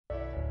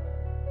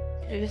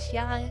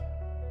Regina.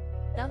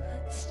 No,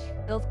 it's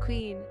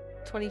ElfQueen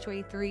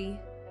 2023.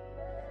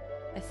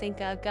 I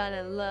think I've got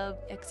a love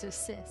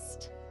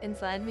exorcist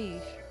inside me.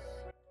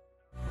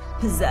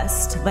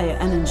 Possessed by your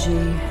energy.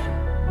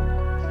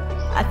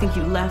 I think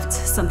you left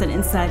something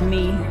inside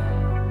me.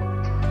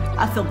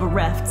 I feel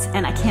bereft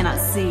and I cannot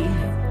see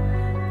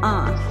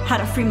how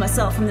to free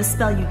myself from the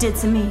spell you did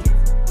to me.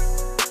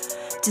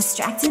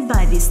 Distracted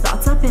by these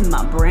thoughts up in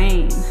my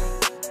brain.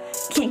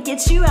 Can't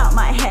get you out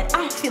my head,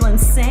 I feel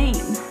insane.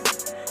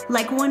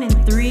 Like 1 in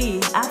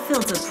 3, I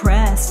feel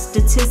depressed.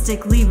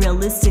 Statistically,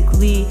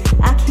 realistically,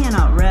 I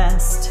cannot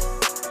rest.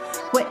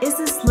 What is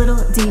this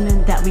little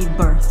demon that we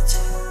birthed?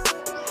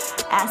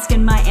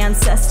 Asking my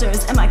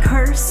ancestors, am I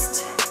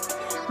cursed?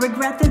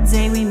 Regret the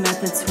day we met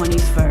the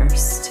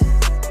 21st.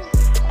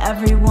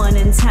 Everyone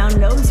in town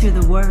knows you're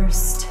the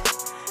worst.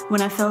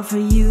 When I fell for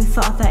you,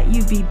 thought that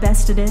you'd be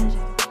best at it.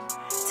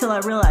 Till I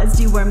realized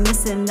you were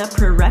missing the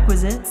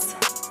prerequisites.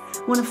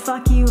 Wanna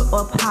fuck you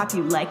or pop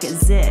you like a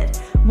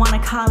zit.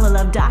 Wanna call a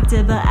love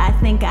doctor, but I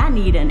think I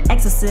need an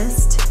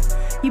exorcist.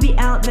 You be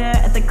out there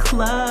at the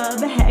club,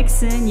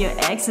 hexing your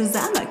exes.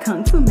 I'm a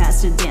kung fu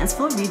master, dance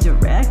for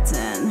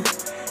redirecting.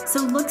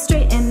 So look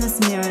straight in this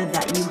mirror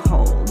that you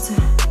hold.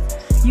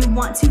 You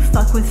want to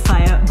fuck with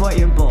fire, boy,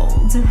 you're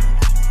bold.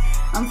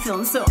 I'm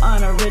feeling so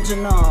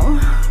unoriginal.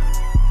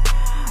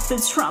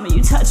 The trauma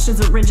you touched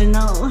is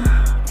original.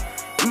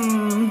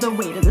 The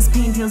weight of this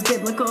pain feels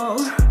biblical.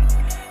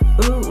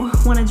 Ooh,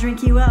 wanna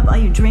drink you up, are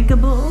you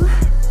drinkable?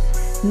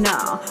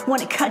 No,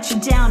 wanna cut you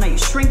down, are you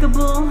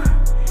shrinkable?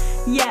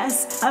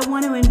 Yes, I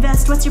want to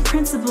invest, what's your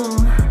principle?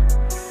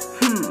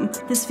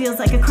 This feels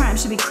like a crime,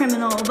 should be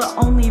criminal. The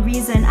only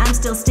reason I'm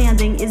still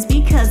standing is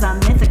because I'm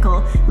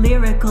mythical,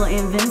 lyrical,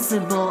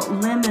 invincible,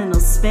 liminal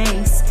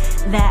space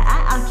that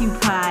I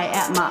occupy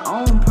at my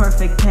own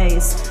perfect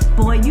pace.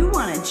 Boy, you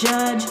wanna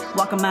judge,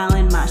 walk a mile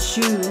in my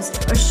shoes,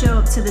 or show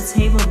up to the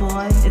table,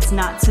 boy, it's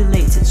not too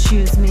late to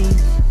choose me.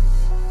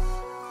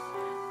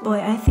 Boy,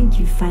 I think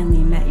you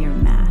finally met your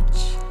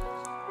match.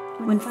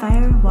 When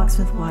fire walks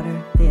with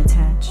water, they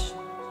attach.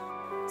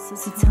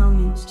 So tell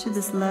me, should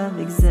this love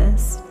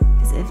exist?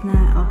 Cause if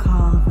not, I'll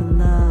call the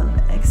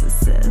love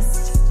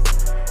exorcist.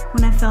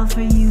 When I fell for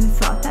you,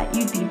 thought that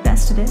you'd be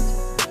best at it.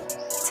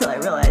 Till I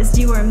realized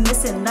you were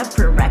missing the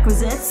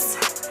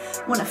prerequisites.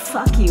 Wanna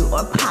fuck you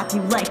or pop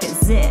you like a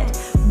zit.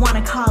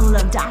 Wanna call a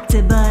love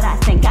doctor, but I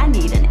think I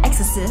need an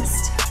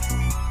exorcist.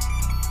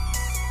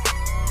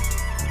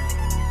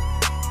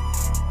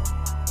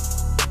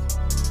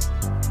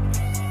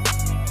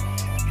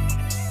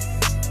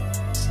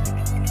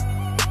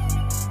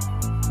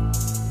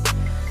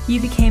 You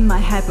became my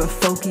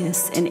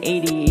hyper-focus and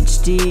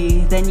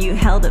ADHD. Then you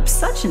held up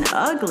such an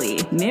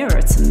ugly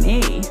mirror to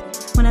me.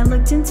 When I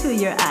looked into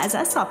your eyes,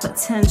 I saw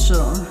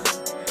potential.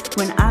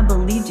 When I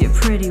believed your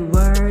pretty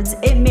words,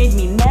 it made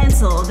me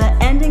mental. The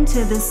ending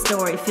to this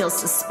story feels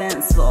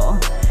suspenseful.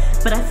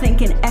 But I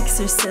think an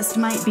exorcist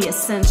might be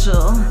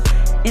essential.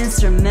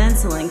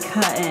 Instrumental in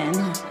cutting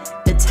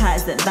the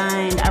ties that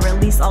bind. I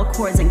release all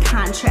cords and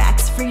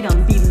contracts.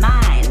 Freedom be